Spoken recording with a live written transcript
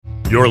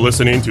You're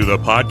listening to the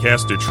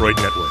Podcast Detroit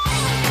Network.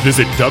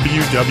 Visit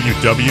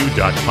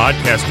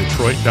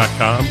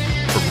www.podcastdetroit.com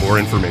for more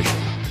information.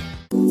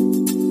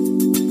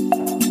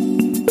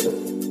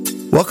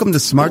 Welcome to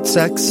Smart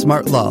Sex,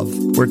 Smart Love,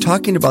 where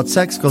talking about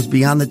sex goes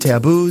beyond the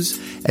taboos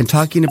and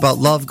talking about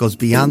love goes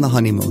beyond the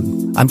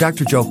honeymoon. I'm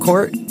Dr. Joe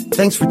Court.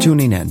 Thanks for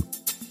tuning in.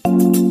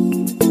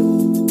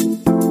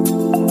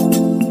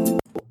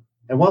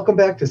 And welcome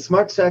back to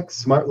Smart Sex,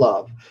 Smart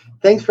Love.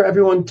 Thanks for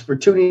everyone for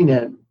tuning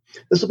in.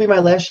 This will be my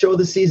last show of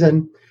the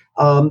season.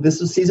 This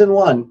is season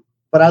 1,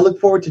 but I look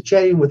forward to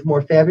chatting with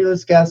more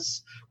fabulous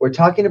guests where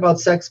talking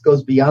about sex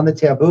goes beyond the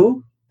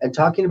taboo and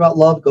talking about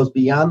love goes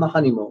beyond the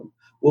honeymoon.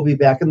 We'll be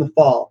back in the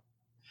fall.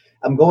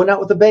 I'm going out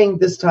with a bang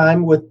this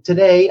time.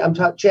 Today, I'm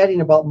chatting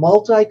about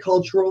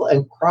multicultural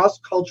and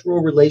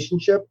cross-cultural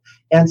relationship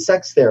and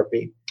sex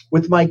therapy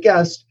with my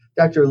guest,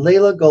 Dr.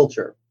 Layla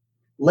Gulcher.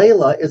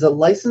 Layla is a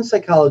licensed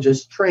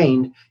psychologist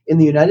trained in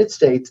the United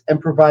States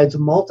and provides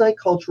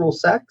multicultural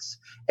sex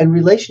and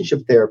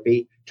relationship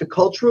therapy to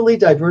culturally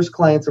diverse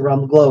clients around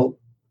the globe.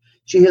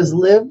 She has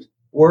lived,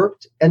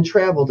 worked, and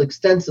traveled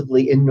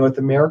extensively in North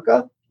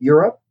America,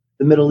 Europe,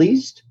 the Middle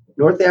East,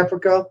 North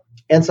Africa,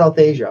 and South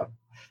Asia.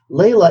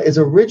 Layla is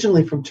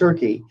originally from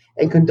Turkey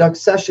and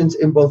conducts sessions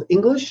in both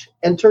English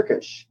and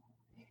Turkish.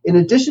 In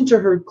addition to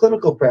her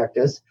clinical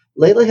practice,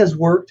 Layla has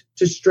worked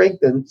to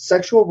strengthen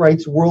sexual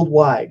rights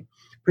worldwide,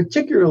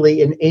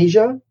 particularly in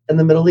Asia and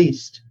the Middle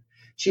East.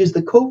 She is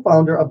the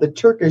co-founder of the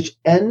Turkish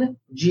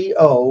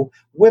NGO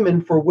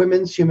Women for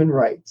Women's Human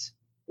Rights.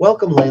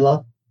 Welcome,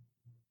 Layla.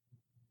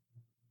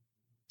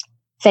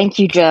 Thank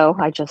you, Joe.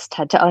 I just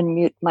had to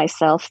unmute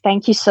myself.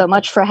 Thank you so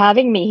much for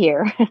having me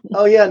here.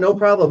 Oh yeah, no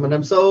problem. And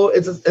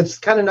it's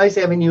kind of nice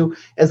having you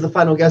as the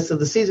final guest of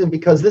the season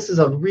because this is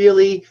a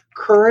really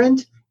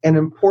current and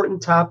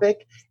important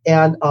topic.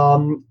 And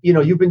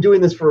you've been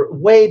doing this for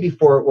way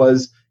before it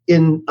was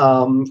in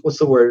when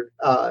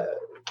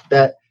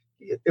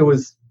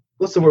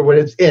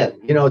it's in,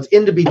 it's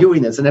in to be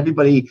doing this, and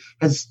everybody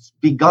has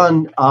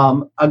begun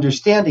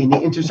understanding the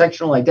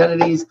intersectional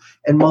identities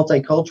and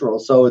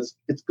multicultural. So it's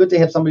good to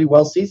have somebody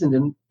well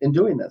seasoned in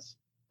doing this.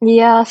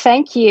 Yeah,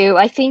 thank you.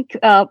 I think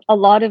a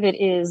lot of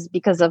it is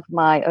because of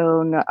my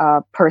own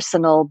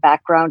personal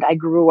background. I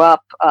grew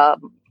up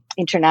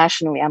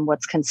internationally. I'm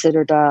what's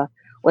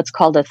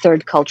called a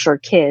third culture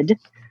kid.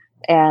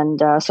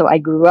 And so I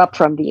grew up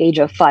from the age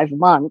of 5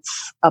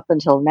 months up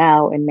until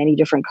now in many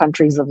different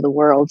countries of the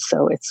world.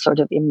 So it's sort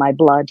of in my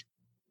blood.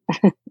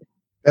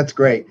 That's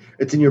great.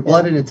 It's in your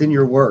blood and it's in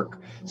your work.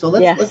 So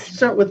let's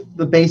start with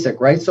the basic,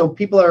 right? So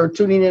people are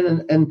tuning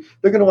in and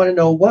they're going to want to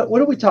know, what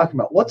are we talking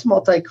about? What's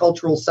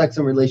multicultural sex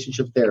and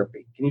relationship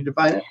therapy? Can you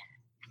define it?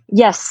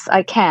 Yes,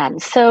 I can.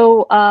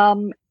 So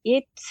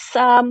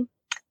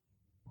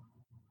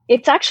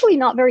it's actually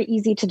not very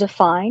easy to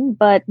define,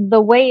 but the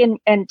way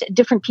and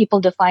different people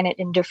define it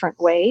in different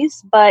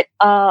ways. But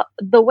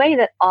the way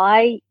that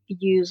I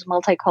use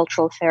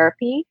multicultural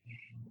therapy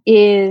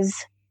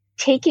is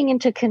taking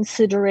into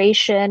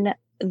consideration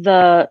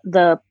the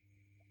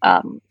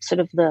sort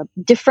of the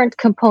different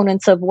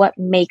components of what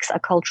makes a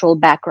cultural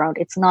background.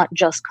 It's not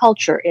just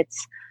culture;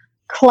 it's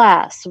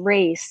class,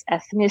 race,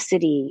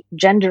 ethnicity,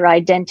 gender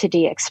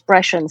identity,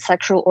 expression,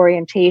 sexual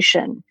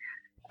orientation,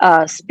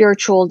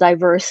 spiritual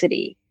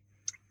diversity.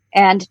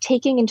 And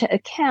taking into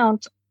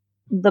account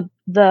the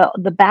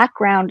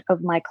background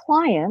of my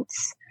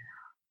clients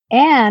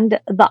and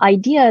the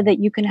idea that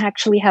you can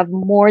actually have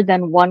more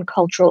than one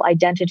cultural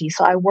identity.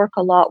 So I work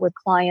a lot with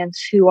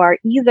clients who are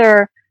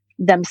either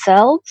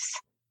themselves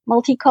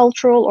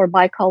multicultural or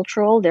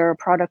bicultural. They're a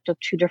product of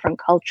two different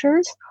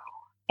cultures,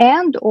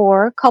 and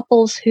or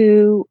couples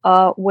who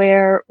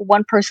where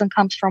one person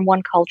comes from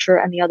one culture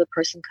and the other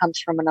person comes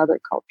from another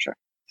culture.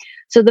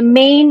 So the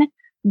main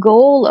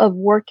goal of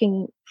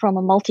working from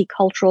a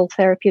multicultural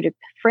therapeutic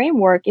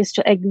framework is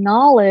to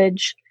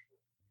acknowledge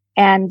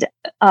and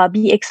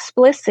be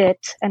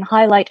explicit and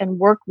highlight and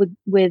work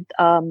with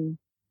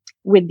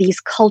these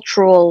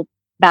cultural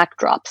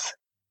backdrops,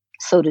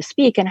 so to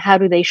speak, and how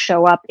do they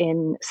show up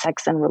in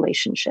sex and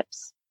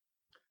relationships.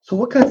 So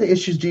what kinds of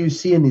issues do you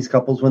see in these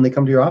couples when they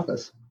come to your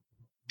office?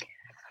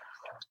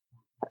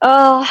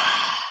 There's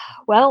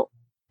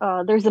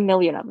a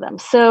million of them.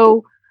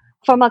 So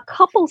from a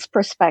couple's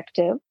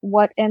perspective,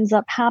 what ends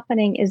up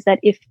happening is that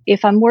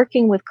if I'm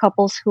working with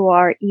couples who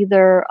are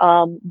either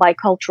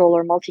bicultural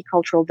or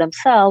multicultural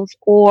themselves,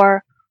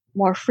 or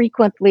more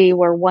frequently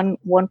where one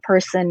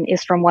person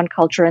is from one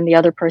culture and the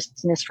other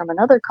person is from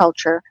another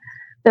culture,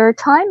 there are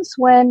times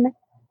when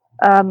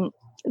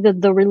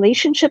the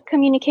relationship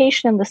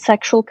communication and the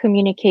sexual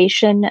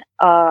communication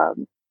are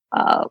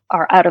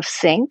out of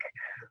sync.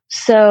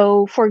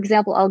 So, for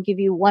example, I'll give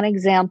you one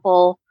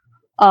example.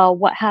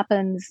 What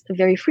happens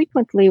very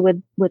frequently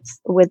with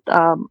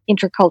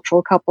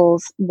intercultural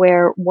couples,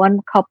 where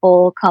one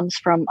couple comes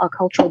from a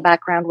cultural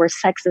background where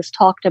sex is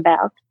talked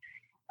about,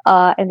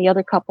 and the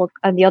other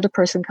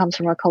person comes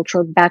from a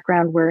cultural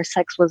background where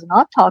sex was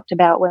not talked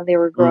about when they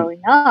were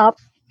growing up.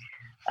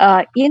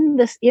 In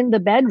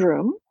the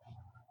bedroom,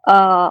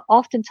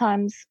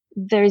 oftentimes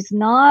there's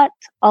not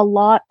a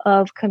lot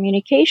of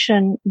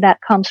communication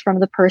that comes from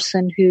the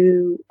person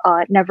who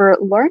never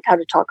learned how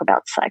to talk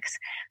about sex.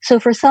 So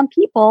for some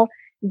people,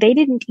 they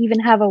didn't even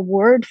have a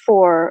word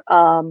for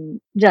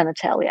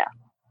genitalia,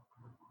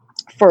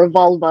 for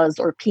vulvas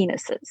or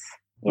penises.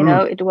 You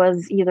know, it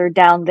was either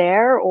down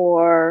there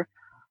or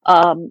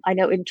I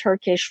know in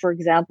Turkish, for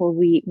example,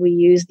 we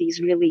use these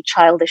really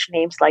childish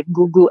names like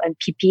gugu and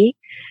pipi.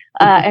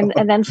 And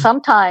then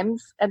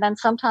sometimes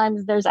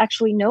there's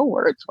actually no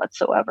words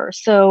whatsoever.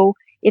 So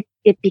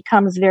it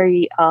becomes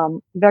very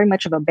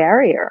much of a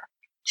barrier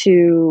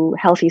to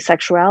healthy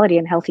sexuality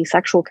and healthy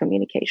sexual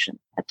communication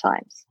at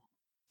times.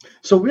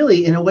 So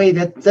really, in a way,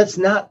 that's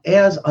not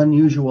as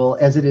unusual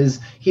as it is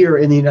here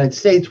in the United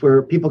States,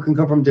 where people can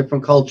come from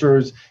different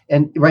cultures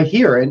and right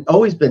here and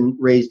always been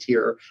raised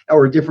here,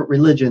 or different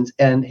religions,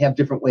 and have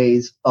different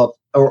ways of,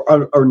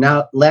 or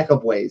not lack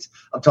of ways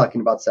of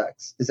talking about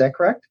sex. Is that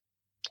correct?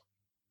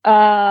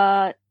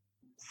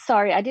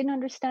 Sorry, I didn't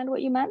understand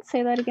what you meant.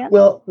 Say that again.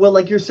 Well,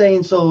 like you're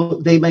saying, so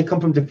they might come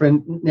from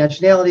different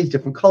nationalities,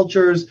 different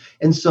cultures,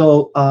 and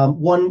so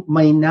one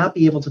might not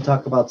be able to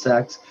talk about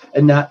sex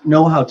and not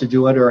know how to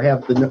do it or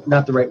have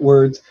not the right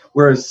words,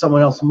 whereas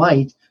someone else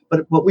might.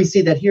 But what we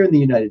see that here in the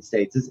United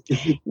States is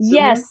it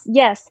similar?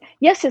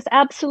 Yes,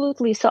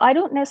 absolutely. So I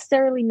don't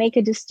necessarily make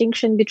a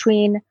distinction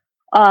between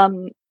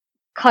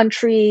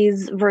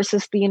countries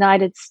versus the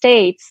United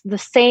States. The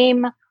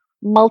same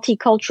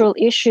multicultural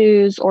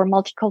issues or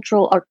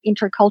multicultural or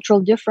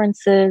intercultural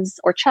differences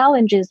or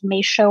challenges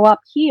may show up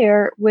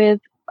here with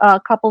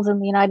couples in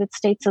the United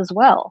States as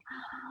well.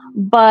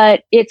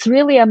 But it's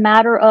really a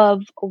matter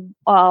of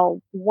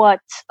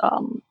what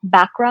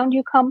background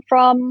you come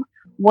from,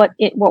 what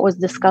was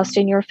discussed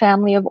in your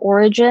family of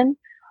origin,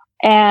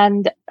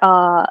 and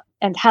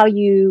how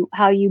you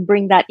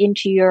bring that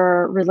into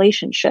your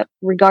relationship,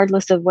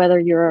 regardless of whether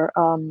you're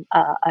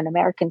an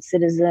American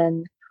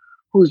citizen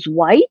who's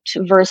white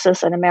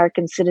versus an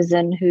American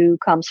citizen who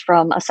comes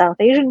from a South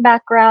Asian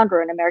background or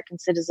an American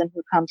citizen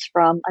who comes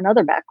from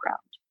another background.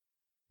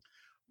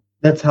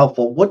 That's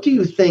helpful. What do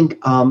you think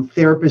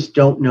therapists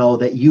don't know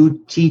that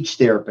you teach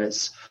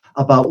therapists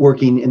about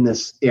working in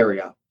this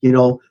area? You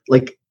know,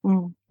 like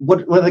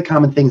what are the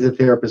common things that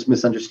therapists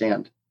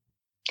misunderstand?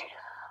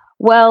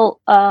 Well,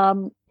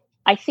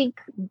 I think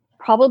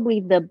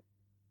probably the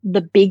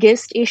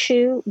biggest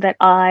issue that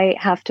I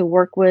have to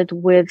work with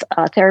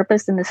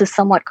therapists, and this is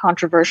somewhat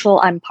controversial.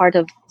 I'm part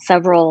of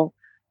several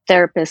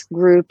therapist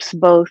groups,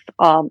 both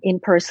in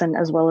person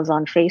as well as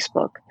on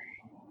Facebook.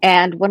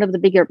 And one of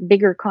the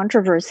bigger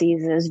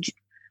controversies is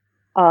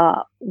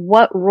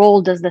what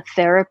role does the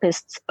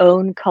therapist's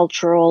own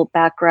cultural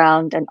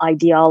background and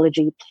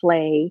ideology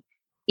play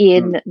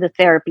in the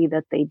therapy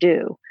that they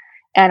do?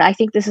 And I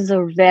think this is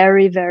a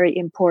very, very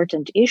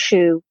important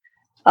issue.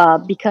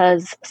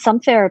 Because some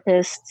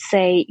therapists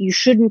say you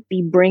shouldn't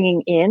be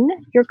bringing in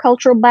your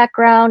cultural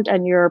background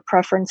and your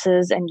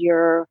preferences and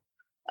your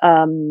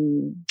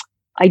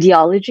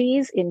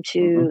ideologies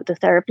into the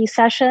therapy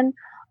session.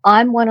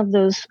 I'm one of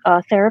those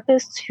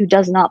therapists who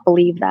does not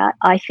believe that.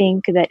 I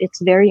think that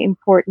it's very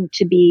important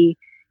to be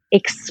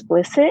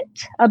explicit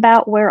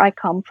about where I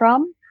come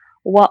from,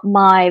 what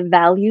my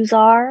values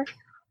are,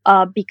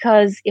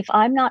 because if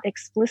I'm not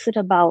explicit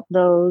about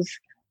those,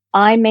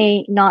 I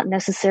may not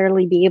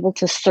necessarily be able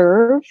to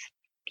serve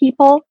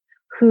people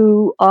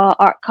who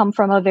come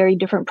from a very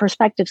different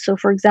perspective. So,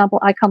 for example,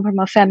 I come from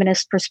a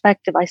feminist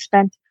perspective. I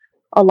spent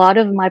a lot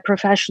of my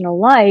professional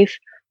life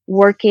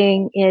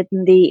working in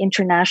the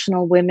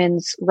international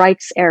women's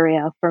rights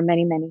area for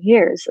many, many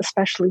years,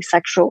 especially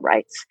sexual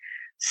rights.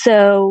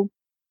 So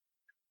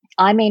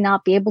I may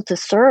not be able to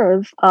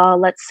serve,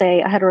 let's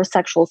say, a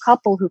heterosexual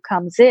couple who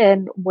comes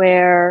in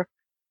where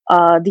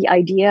the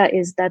idea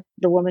is that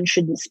the woman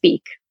shouldn't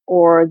speak,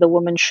 or the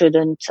woman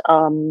shouldn't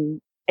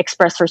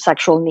express her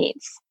sexual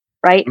needs,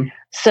 right?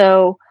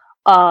 So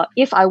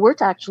if I were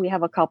to actually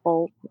have a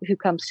couple who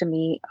comes to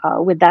me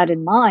with that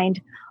in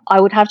mind, I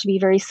would have to be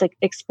very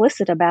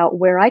explicit about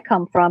where I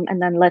come from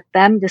and then let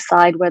them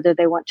decide whether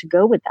they want to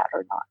go with that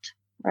or not,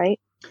 right?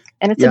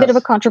 And it's a bit of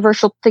a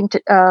controversial thing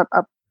to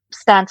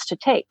stance to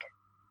take.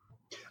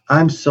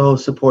 I'm so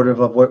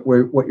supportive of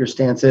what your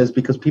stance is,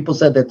 because people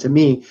said that to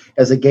me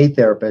as a gay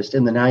therapist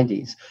in the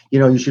 90s. You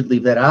know, you should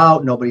leave that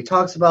out. Nobody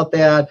talks about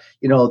that.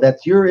 You know,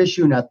 that's your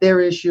issue, not their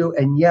issue.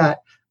 And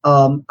yet,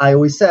 I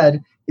always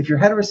said, if you're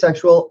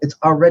heterosexual, it's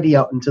already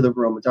out into the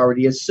room. It's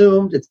already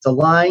assumed. It's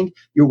aligned.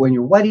 You're wearing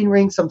your wedding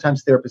ring.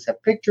 Sometimes therapists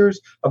have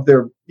pictures of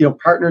their,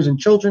 partners and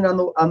children on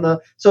the.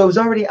 So it was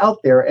already out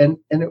there. And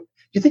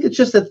you think it's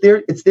just that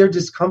it's their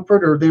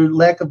discomfort or their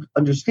lack of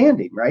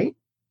understanding, right?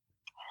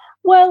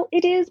 Well,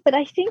 it is, but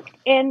I think,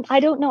 and I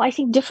don't know, I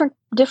think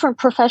different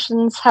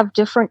professions have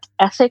different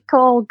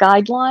ethical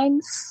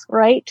guidelines,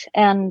 right?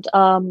 And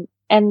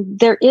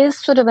there is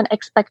sort of an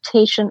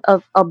expectation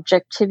of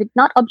objectivity,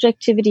 not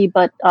objectivity,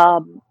 but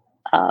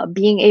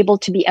being able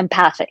to be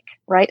empathic,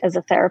 right, as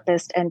a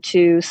therapist, and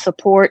to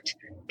support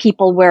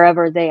people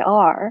wherever they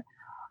are.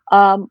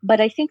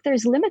 But I think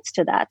there's limits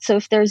to that. So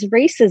if there's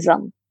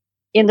racism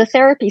in the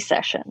therapy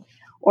session,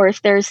 or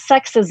if there's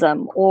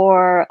sexism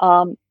or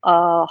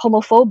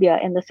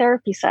homophobia in the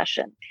therapy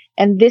session,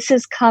 and this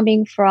is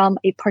coming from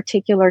a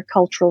particular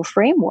cultural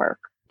framework,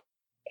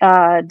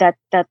 that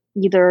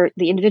either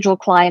the individual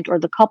client or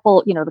the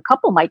couple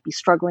might be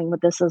struggling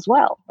with this as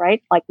well,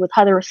 right? Like with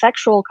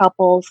heterosexual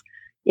couples,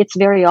 it's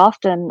very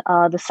often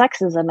the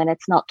sexism, and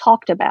it's not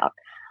talked about.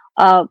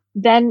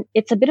 Then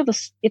it's a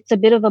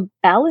bit of a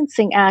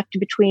balancing act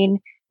between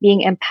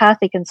being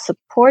empathic and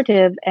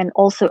supportive, and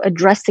also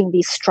addressing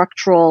these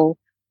structural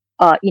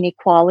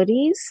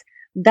inequalities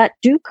that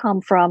do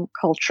come from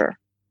culture,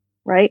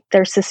 right?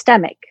 They're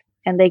systemic,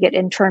 and they get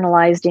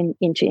internalized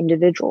into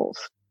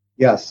individuals.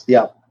 Yes,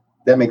 yeah,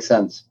 that makes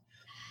sense.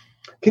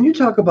 Can you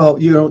talk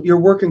about, your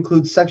work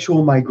includes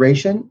sexual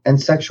migration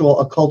and sexual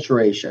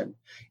acculturation,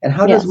 and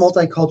how does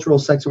multicultural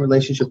sex and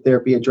relationship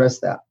therapy address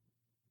that?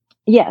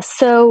 Yes,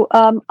 so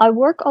I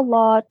work a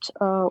lot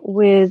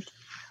with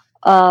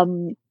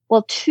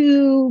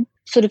two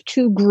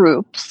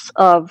groups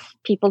of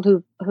people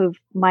who've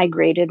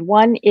migrated.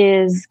 One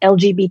is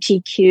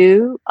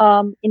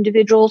LGBTQ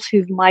individuals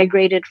who've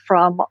migrated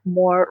from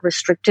more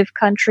restrictive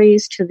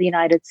countries to the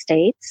United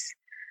States.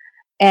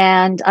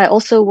 And I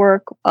also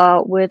work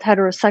with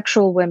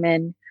heterosexual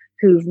women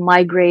who've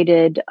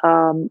migrated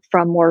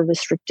from more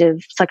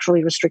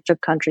sexually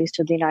restrictive countries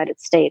to the United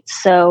States.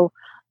 So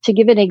to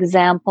give an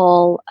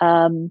example,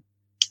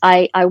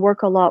 I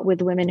work a lot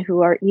with women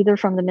who are either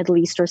from the Middle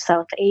East or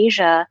South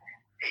Asia,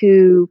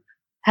 who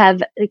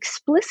have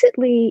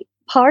explicitly,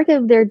 part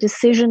of their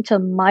decision to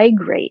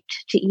migrate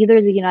to either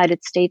the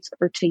United States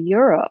or to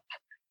Europe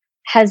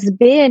has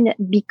been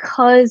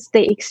because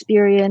they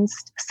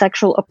experienced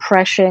sexual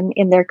oppression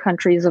in their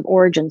countries of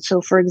origin.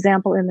 So, for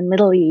example, in the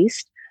Middle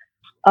East,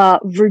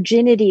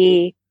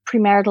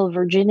 premarital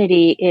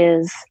virginity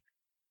is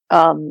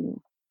a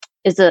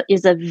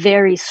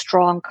very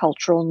strong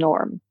cultural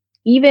norm.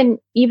 Even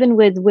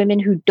with women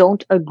who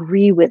don't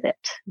agree with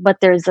it,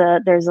 but there's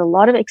a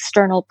lot of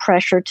external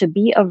pressure to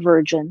be a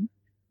virgin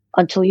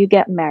until you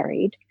get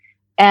married.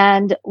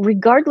 And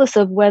regardless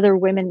of whether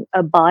women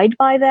abide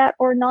by that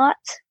or not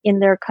in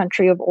their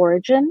country of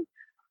origin,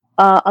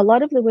 a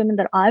lot of the women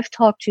that I've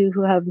talked to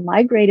who have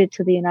migrated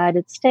to the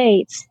United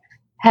States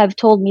have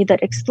told me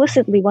that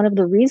explicitly one of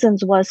the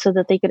reasons was so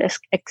that they could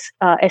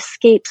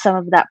escape some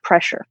of that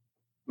pressure.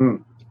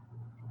 Mm.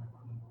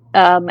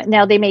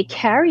 Now they may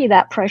carry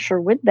that pressure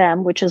with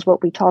them, which is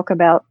what we talk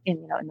about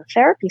in the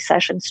therapy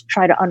sessions, to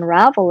try to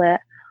unravel it.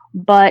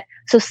 But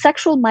so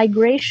sexual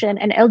migration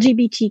and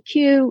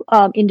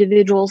LGBTQ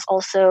individuals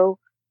also,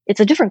 it's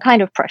a different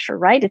kind of pressure,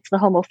 right? It's the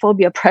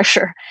homophobia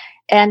pressure.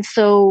 And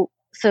so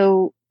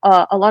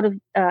a lot of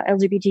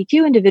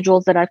LGBTQ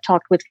individuals that I've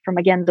talked with from,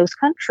 again, those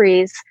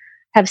countries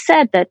have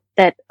said that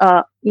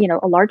a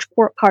large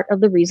part of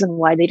the reason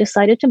why they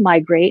decided to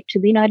migrate to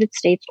the United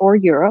States or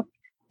Europe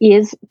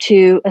is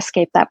to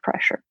escape that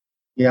pressure.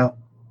 Yeah.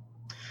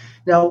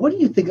 Now, what do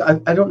you think?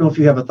 I don't know if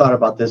you have a thought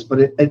about this, but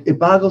it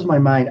boggles my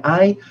mind.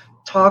 I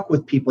talk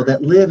with people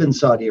that live in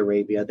Saudi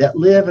Arabia, that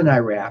live in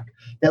Iraq,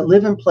 that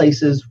live in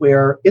places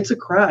where it's a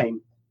crime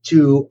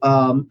to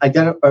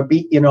identify or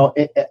be,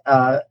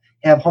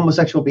 have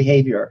homosexual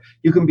behavior.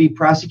 You can be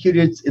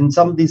prosecuted in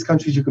some of these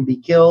countries. You can be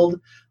killed.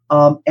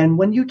 And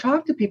when you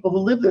talk to people who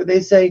live there,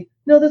 they say,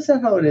 no, that's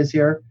not how it is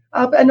here.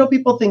 I know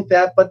people think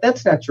that, but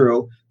that's not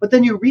true. But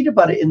then you read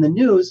about it in the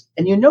news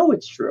and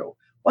it's true.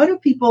 Why do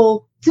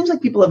people, it seems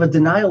like people have a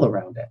denial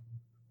around it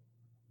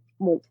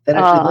that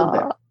actually live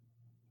there?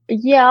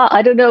 Yeah,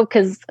 I don't know,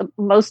 because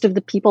most of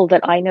the people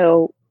that I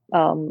know,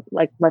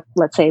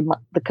 let's say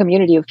the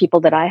community of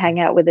people that I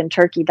hang out with in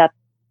Turkey, that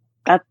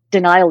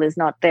denial is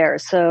not there.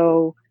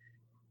 So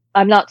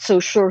I'm not so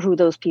sure who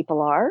those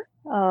people are.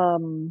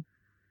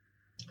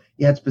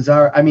 Yeah, it's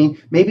bizarre. I mean,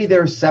 maybe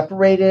they're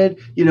separated.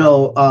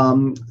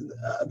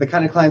 The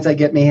kind of clients I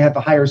get may have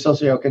a higher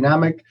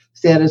socioeconomic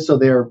status, so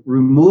they're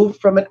removed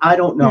from it. I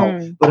don't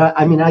know. But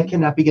I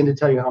cannot begin to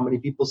tell you how many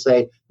people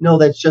say, no,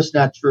 that's just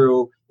not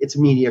true. It's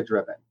media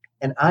driven.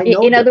 And I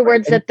know. In other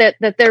words, that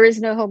there is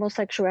no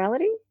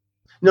homosexuality?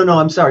 No,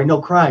 I'm sorry.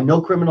 No crime, no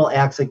criminal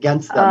acts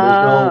against them.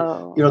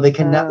 There's no, they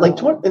cannot,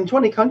 in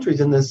 20 countries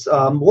in this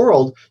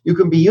world, you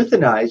can be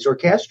euthanized or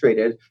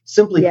castrated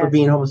simply for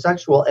being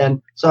homosexual.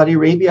 And Saudi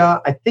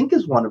Arabia, I think,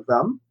 is one of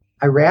them.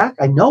 Iraq,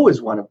 I know, is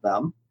one of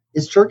them.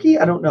 Is Turkey?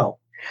 I don't know.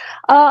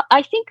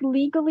 I think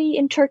legally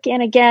in Turkey,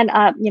 and again,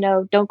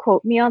 don't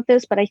quote me on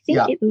this, but I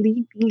think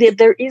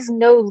there is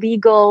no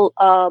legal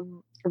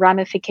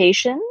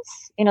ramifications.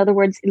 In other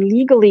words,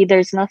 legally,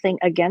 there's nothing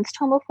against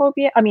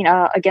homophobia.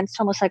 Against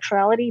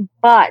homosexuality.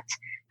 But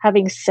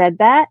having said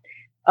that,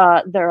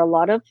 there are a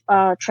lot of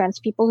trans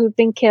people who've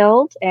been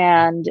killed,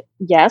 and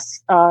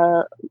yes,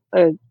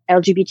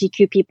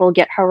 LGBTQ people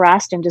get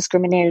harassed and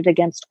discriminated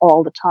against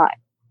all the time.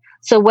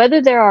 So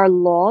whether there are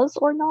laws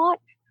or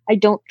not, I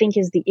don't think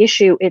is the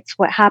issue. It's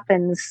what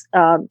happens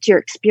to your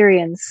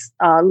experience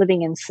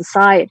living in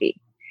society,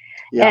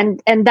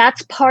 and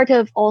that's part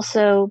of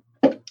also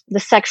the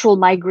sexual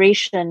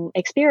migration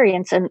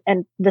experience.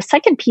 And the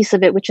second piece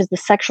of it, which is the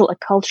sexual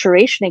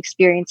acculturation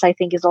experience, I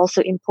think is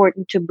also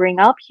important to bring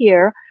up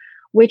here,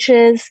 which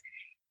is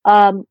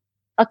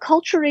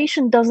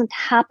acculturation doesn't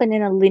happen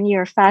in a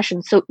linear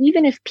fashion. So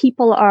even if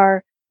people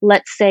are,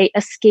 let's say,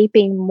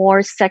 escaping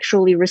more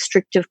sexually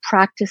restrictive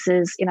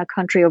practices in a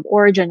country of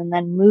origin and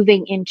then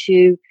moving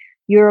into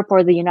Europe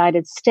or the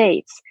United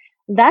States,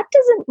 that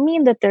doesn't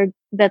mean that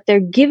they're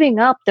giving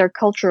up their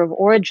culture of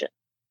origin.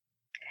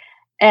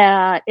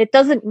 It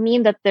doesn't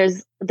mean that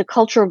the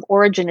culture of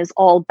origin is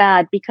all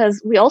bad,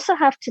 because we also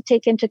have to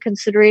take into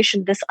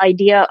consideration this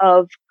idea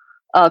of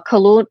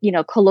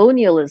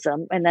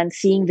colonialism, and then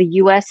seeing the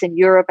U.S. and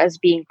Europe as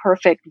being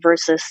perfect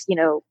versus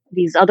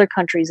these other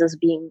countries as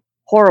being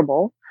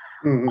horrible.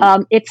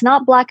 Mm-hmm. It's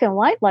not black and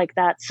white like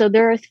that. So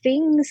there are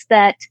things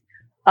that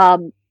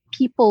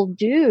people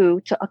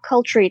do to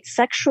acculturate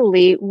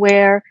sexually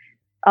where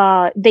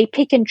they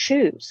pick and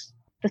choose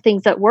the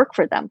things that work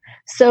for them.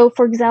 So,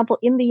 for example,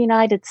 in the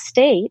United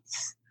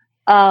States,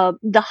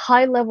 the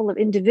high level of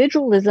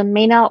individualism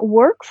may not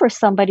work for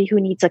somebody who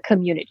needs a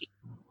community.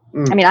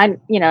 I mean,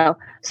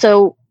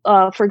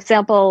 for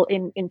example,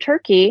 in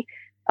Turkey,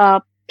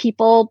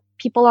 people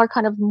are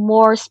kind of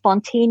more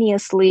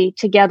spontaneously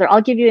together.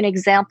 I'll give you an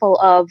example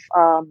of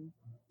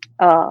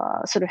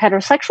sort of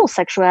heterosexual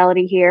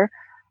sexuality here.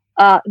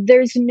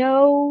 There's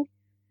no,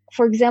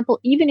 for example,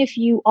 even if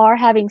you are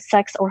having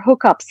sex or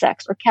hookup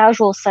sex or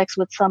casual sex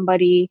with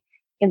somebody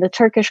in the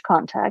Turkish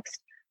context,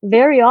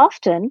 very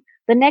often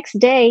the next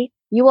day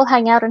you will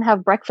hang out and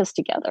have breakfast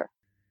together.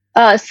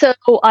 So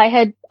I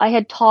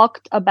had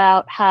talked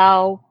about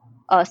how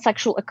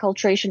sexual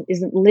acculturation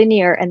isn't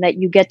linear, and that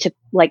you get to,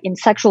 like in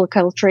sexual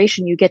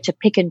acculturation, you get to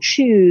pick and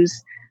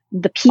choose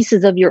the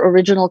pieces of your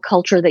original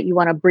culture that you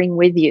want to bring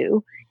with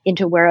you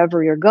into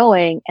wherever you're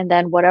going, and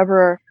then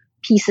whatever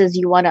pieces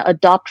you want to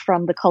adopt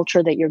from the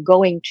culture that you're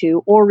going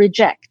to or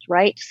reject,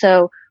 right?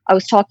 So I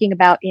was talking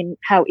about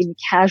how in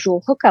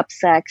casual hookup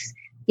sex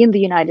in the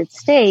United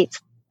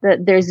States,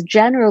 that there's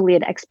generally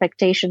an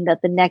expectation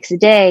that the next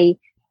day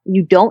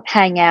you don't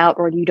hang out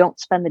or you don't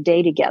spend the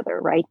day together,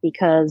 right?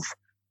 Because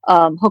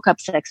hookup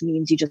sex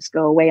means you just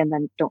go away and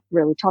then don't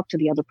really talk to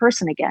the other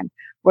person again.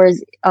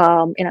 Whereas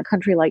in a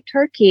country like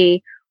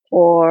Turkey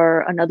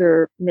or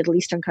another Middle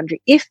Eastern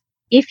country,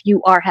 if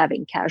you are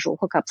having casual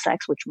hookup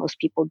sex, which most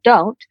people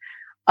don't,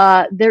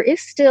 there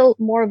is still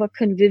more of a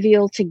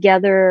convivial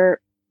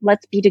together,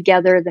 let's be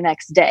together the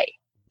next day,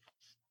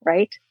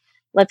 right?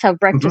 Let's have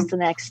breakfast the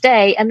next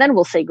day and then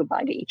we'll say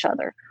goodbye to each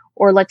other.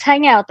 Or let's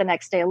hang out the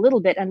next day a little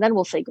bit and then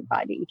we'll say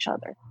goodbye to each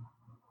other.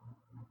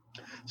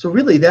 So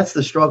really, that's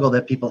the struggle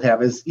that people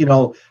have is,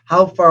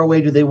 how far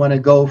away do they want to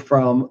go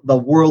from the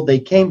world they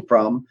came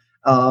from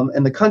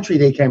and the country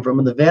they came from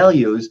and the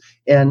values,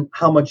 and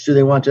how much do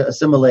they want to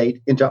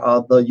assimilate into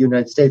the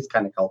United States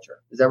kind of culture?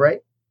 Is that right?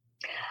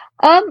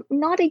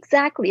 Not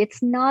exactly.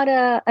 It's not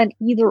an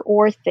either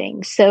or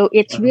thing. So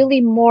it's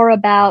really more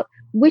about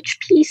which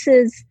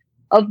pieces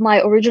of my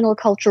original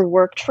culture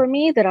worked for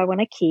me that I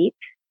want to keep,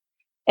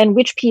 and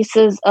which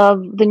pieces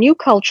of the new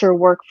culture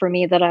work for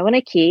me that I want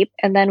to keep,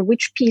 and then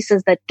which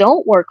pieces that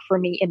don't work for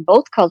me in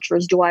both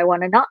cultures do I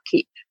want to not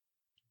keep.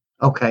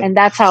 Okay. And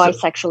that's how I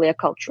sexually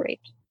acculturate.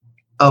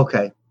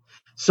 Okay.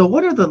 So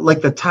what are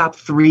the top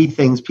three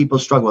things people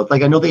struggle with?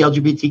 Like, I know the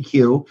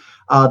LGBTQ,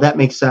 that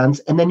makes sense.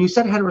 And then you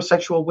said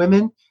heterosexual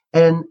women,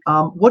 and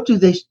what are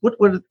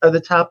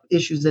the top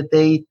issues that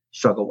they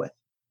struggle with?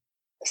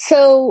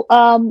 So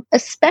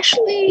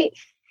especially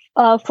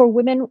for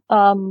women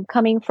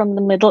coming from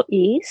the Middle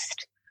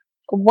East,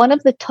 one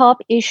of the top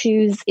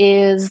issues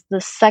is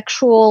the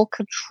sexual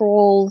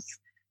controls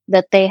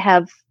that they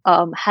have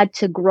had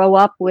to grow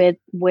up with,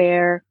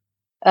 where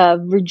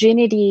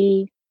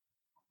virginity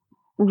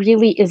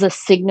really is a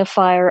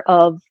signifier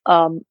of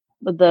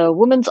the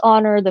woman's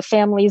honor, the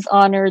family's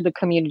honor, the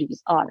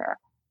community's honor.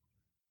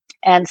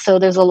 And so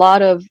there's a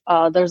lot of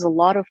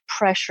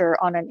pressure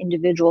on an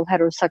individual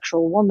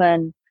heterosexual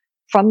woman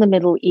from the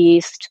Middle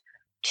East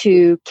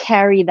to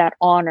carry that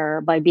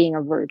honor by being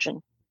a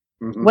virgin,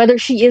 whether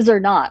she is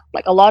or not.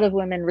 Like, a lot of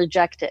women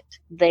reject it.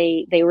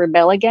 They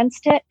rebel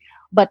against it,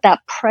 but that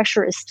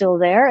pressure is still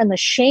there, and the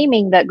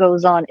shaming that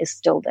goes on is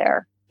still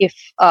there.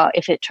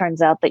 If it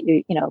turns out that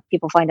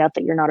people find out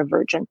that you're not a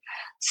virgin.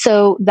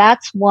 So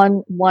that's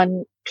one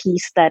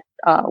piece that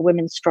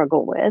women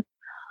struggle with.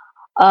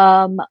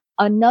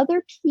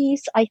 Another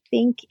piece, I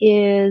think,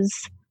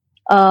 is,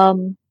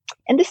 and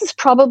this is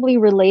probably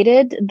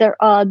related.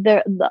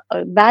 The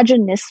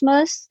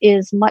vaginismus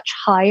is much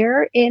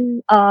higher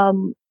in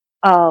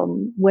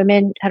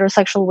women,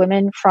 heterosexual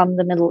women from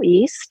the Middle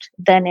East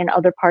than in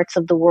other parts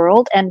of the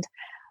world, and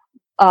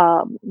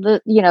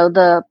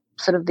the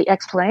sort of the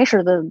explanation,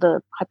 or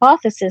the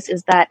hypothesis,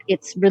 is that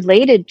it's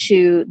related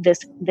to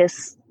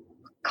this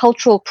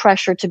cultural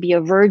pressure to be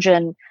a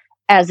virgin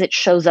as it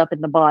shows up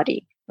in the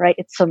body, right?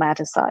 It's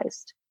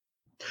somaticized.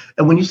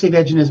 And when you say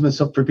vaginismus,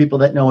 so for people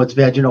that know, it's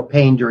vaginal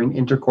pain during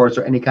intercourse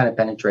or any kind of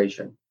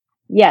penetration.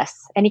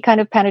 Yes, any kind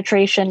of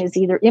penetration is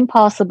either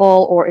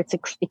impossible or it's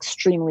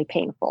extremely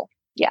painful.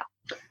 Yeah.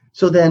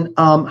 So then,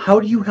 how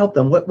do you help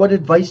them? What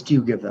advice do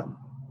you give them?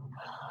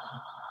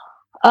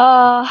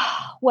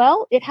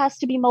 Well, it has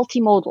to be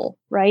multimodal,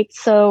 right?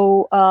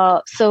 So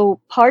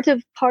part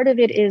of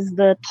it is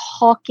the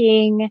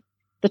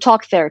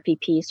talk therapy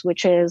piece,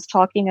 which is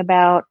talking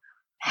about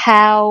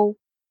how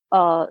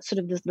sort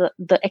of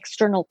the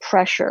external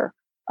pressure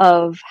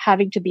of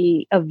having to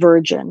be a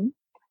virgin,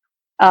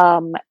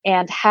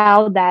 and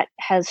how that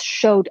has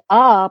showed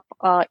up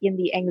in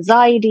the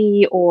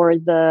anxiety or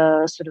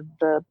the sort of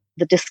the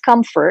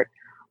discomfort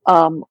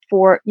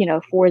for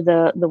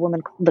the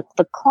woman,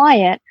 the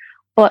client,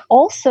 but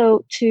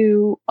also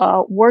to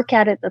work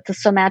at it at the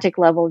somatic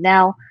level.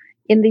 Now,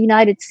 in the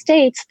United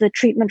States, the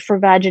treatment for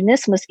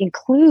vaginismus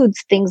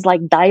includes things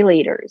like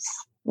dilators,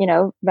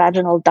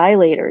 vaginal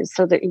dilators.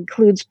 So that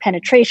includes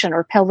penetration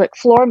or pelvic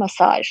floor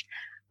massage.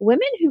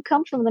 Women who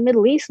come from the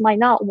Middle East might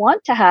not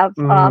want to have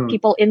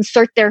people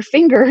insert their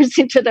fingers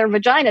into their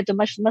vagina to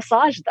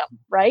massage them,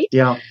 right?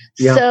 Yeah.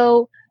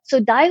 So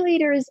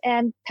dilators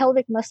and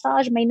pelvic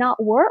massage may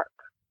not work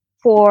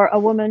for a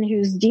woman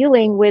who's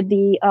dealing with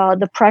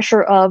the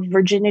pressure of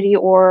virginity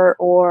or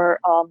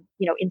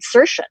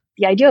insertion.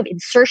 The idea of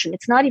insertion,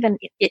 it's not even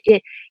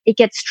it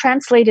gets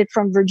translated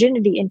from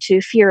virginity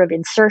into fear of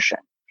insertion.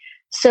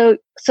 So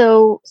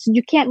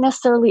you can't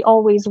necessarily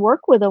always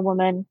work with a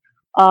woman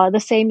the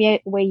same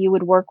way you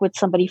would work with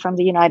somebody from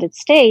the United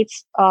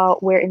States,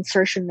 where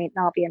insertion may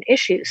not be an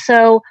issue.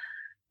 So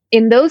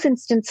in those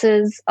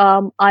instances,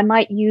 I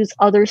might use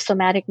other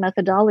somatic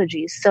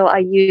methodologies. So I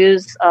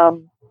use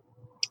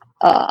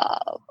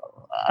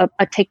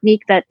a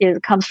technique that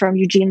comes from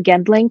Eugene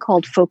Gendling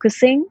called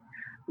focusing,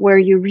 where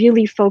you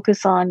really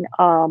focus on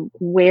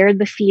where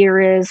the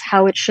fear is,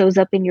 how it shows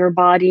up in your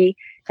body,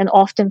 and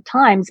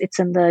oftentimes it's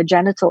in the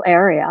genital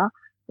area,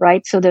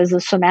 right? So there's a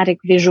somatic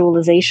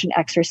visualization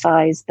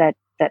exercise that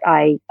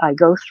I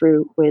go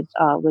through with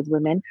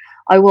women.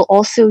 I will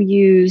also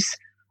use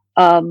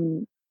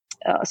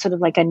sort of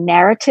like a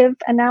narrative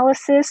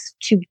analysis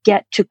to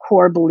get to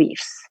core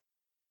beliefs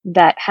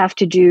that have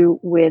to do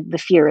with the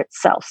fear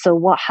itself. So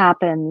what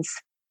happens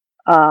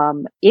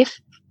if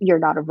you're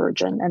not a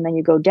virgin, and then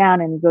you go down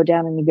and you go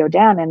down and you go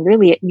down, and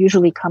really it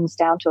usually comes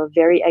down to a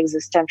very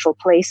existential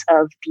place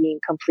of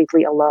being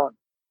completely alone,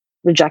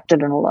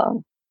 rejected and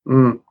alone,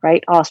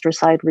 right?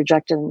 Ostracized,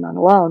 rejected and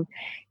alone.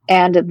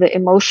 And the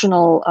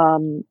emotional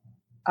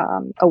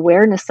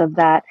awareness of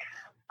that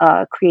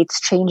creates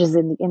changes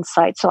in the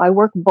inside. So I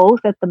work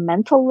both at the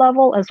mental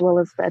level as well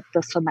as at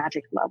the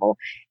somatic level.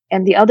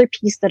 And the other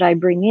piece that I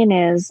bring in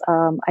is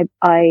I'm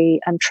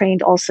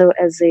trained also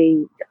as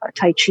a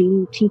Tai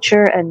Chi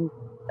teacher and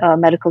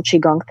medical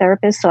Qigong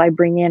therapist. So I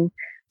bring in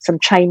some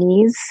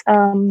Chinese,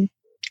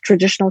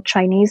 traditional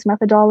Chinese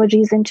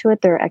methodologies into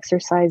it. There are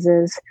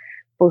exercises,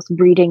 both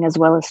breathing as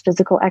well as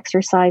physical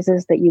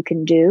exercises that you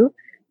can do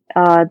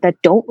that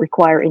don't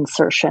require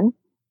insertion,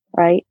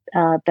 right?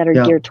 That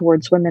are geared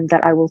towards women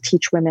that I will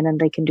teach women, and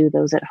they can do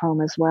those at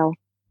home as well.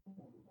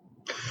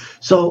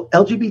 So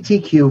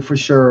LGBTQ, for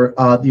sure,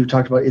 you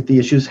talked about the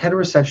issues.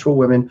 Heterosexual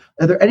women,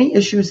 are there any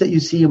issues that you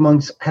see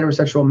amongst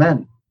heterosexual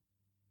men?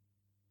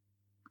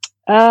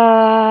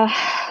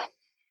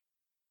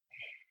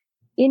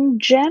 In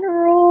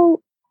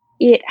general,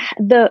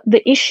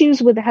 the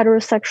issues with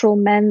heterosexual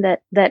men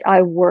that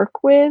I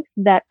work with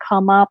that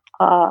come up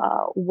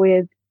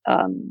with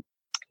either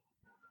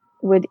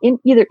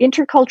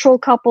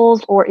intercultural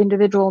couples or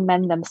individual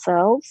men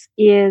themselves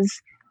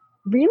is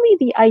really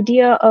the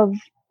idea of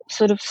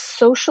sort of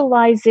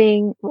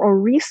socializing or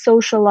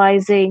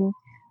re-socializing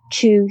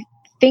to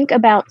think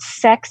about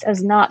sex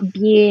as not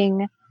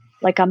being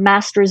like a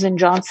Masters and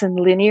Johnson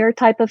linear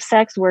type of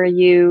sex where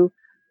the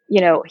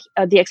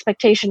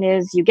expectation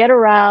is you get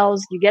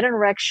aroused, you get an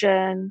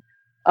erection,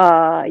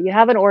 you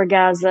have an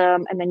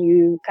orgasm, and then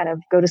you kind of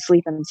go to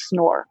sleep and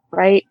snore,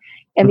 right?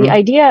 And the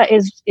idea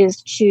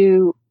is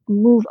to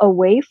move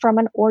away from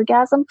an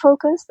orgasm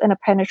focus and a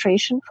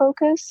penetration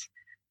focus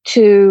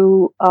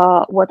to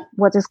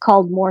what is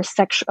called more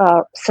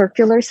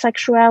circular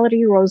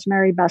sexuality.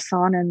 Rosemary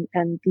Basson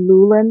and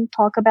Lulin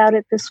talk about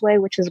it this way,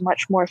 which is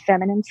much more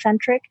feminine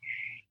centric.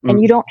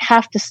 And you don't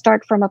have to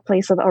start from a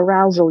place of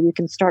arousal. You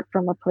can start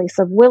from a place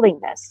of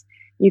willingness.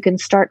 You can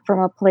start from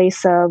a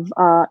place of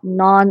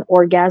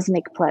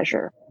non-orgasmic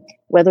pleasure.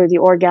 Whether the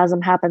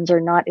orgasm happens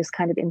or not is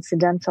kind of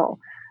incidental.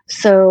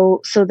 So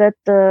that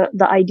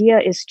the idea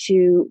is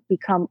to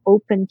become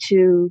open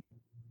to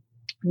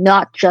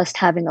not just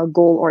having a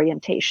goal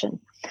orientation.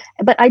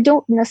 But I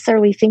don't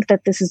necessarily think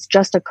that this is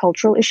just a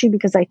cultural issue,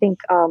 because I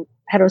think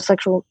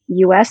heterosexual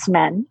U.S.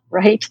 men,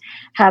 right,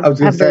 have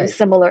very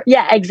similar.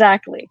 Yeah,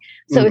 exactly.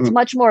 So it's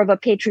much more of a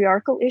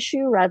patriarchal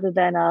issue rather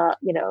than a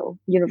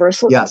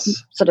universal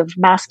sort of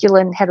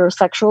masculine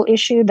heterosexual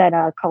issue than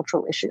a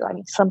cultural issue. I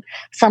mean,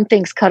 some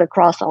things cut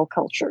across all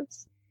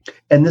cultures.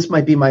 And this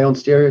might be my own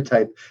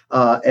stereotype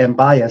and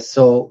bias,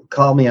 so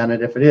call me on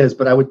it if it is.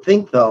 But I would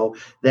think, though,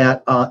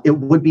 that it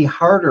would be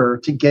harder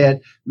to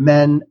get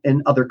men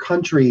in other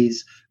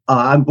countries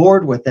on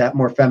board with that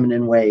more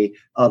feminine way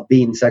of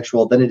being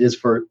sexual than it is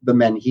for the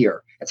men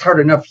here. It's hard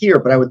enough here,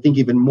 but I would think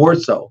even more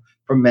so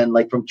for men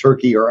like from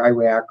Turkey or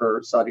Iraq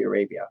or Saudi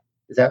Arabia.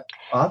 Is that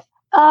off?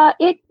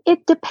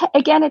 It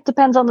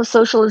depends on the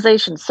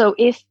socialization. So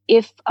if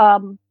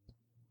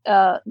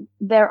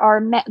there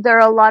are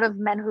a lot of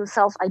men who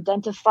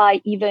self-identify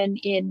even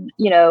in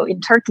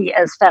Turkey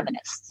as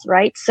feminists,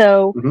 right?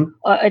 So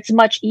it's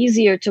much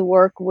easier to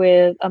work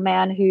with a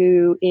man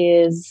who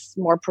is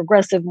more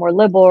progressive, more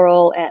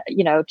liberal,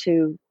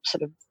 to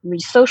sort of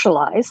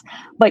re-socialize.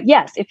 But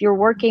yes, if you're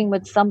working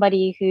with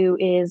somebody who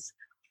is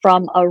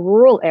from a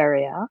rural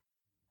area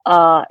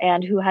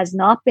and who has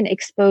not been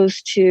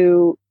exposed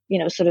to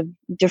sort of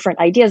different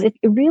ideas, it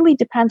really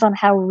depends on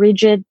how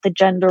rigid the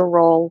gender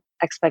role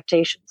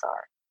expectations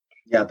are.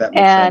 Yeah, that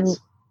makes sense.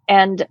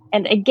 And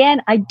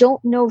again, I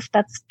don't know if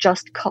that's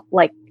just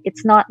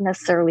it's not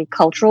necessarily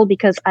cultural,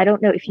 because I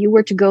don't know if you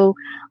were to go.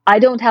 I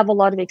don't have a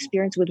lot of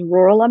experience with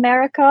rural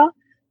America,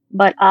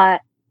 but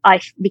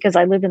because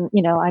I live in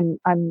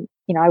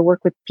I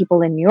work with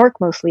people in New York,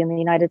 mostly in the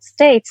United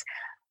States.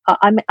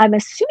 I'm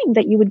assuming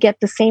that you would get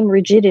the same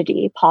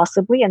rigidity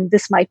possibly, and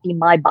this might be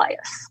my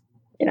bias.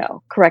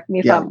 Correct me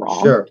if I'm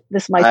wrong. Sure.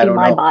 This might be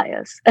my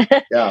bias.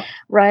 Yeah.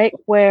 Right?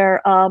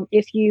 Where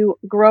if you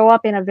grow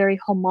up in a very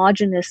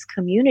homogenous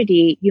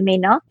community, you may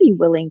not be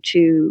willing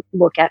to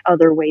look at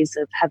other ways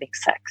of having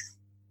sex.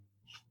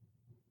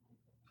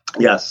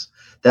 Yes,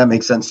 that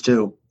makes sense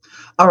too.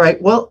 All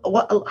right. Well,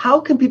 how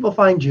can people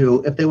find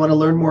you if they want to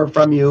learn more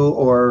from you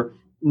or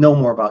know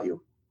more about you?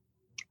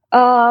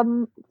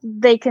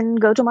 They can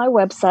go to my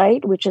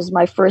website, which is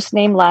my first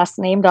name, last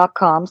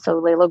name.com. So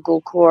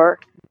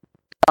LeilaGulcour.com.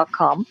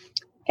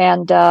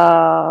 And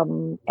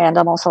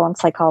I'm also on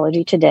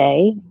Psychology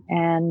Today,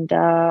 and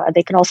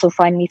they can also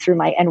find me through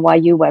my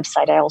NYU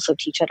website. I also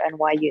teach at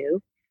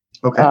NYU.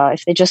 Okay.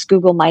 If they just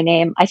Google my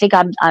name, I think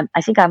I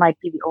might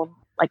be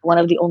one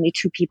of the only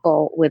two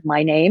people with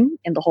my name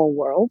in the whole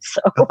world. So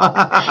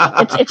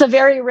it's a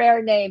very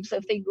rare name. So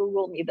if they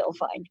Google me, they'll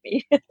find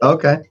me.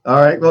 Okay.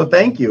 All right. Well,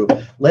 thank you,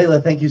 Leila.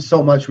 Thank you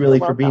so much, really,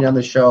 for being on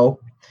the show.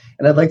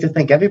 And I'd like to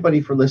thank everybody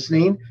for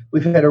listening.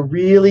 We've had a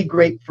really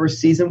great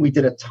first season. We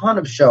did a ton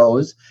of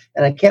shows,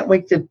 and I can't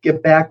wait to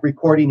get back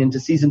recording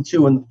into season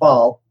 2 in the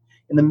fall.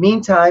 In the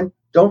meantime,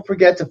 don't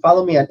forget to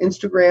follow me on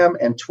Instagram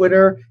and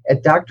Twitter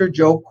at Dr.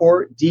 Joe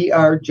Kort,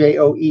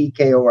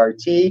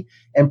 DrJoeKort.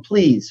 And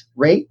please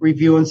rate,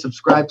 review, and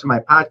subscribe to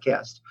my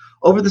podcast.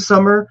 Over the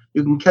summer,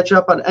 you can catch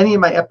up on any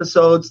of my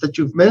episodes that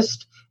you've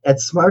missed at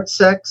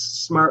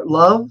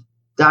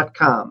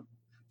smartsexsmartlove.com.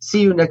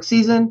 See you next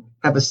season.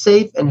 Have a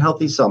safe and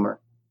healthy summer.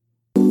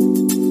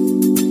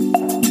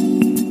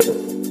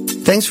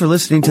 Thanks for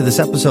listening to this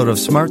episode of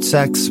Smart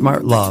Sex,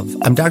 Smart Love.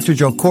 I'm Dr.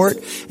 Joe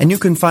Kort, and you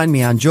can find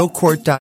me on joekort.com.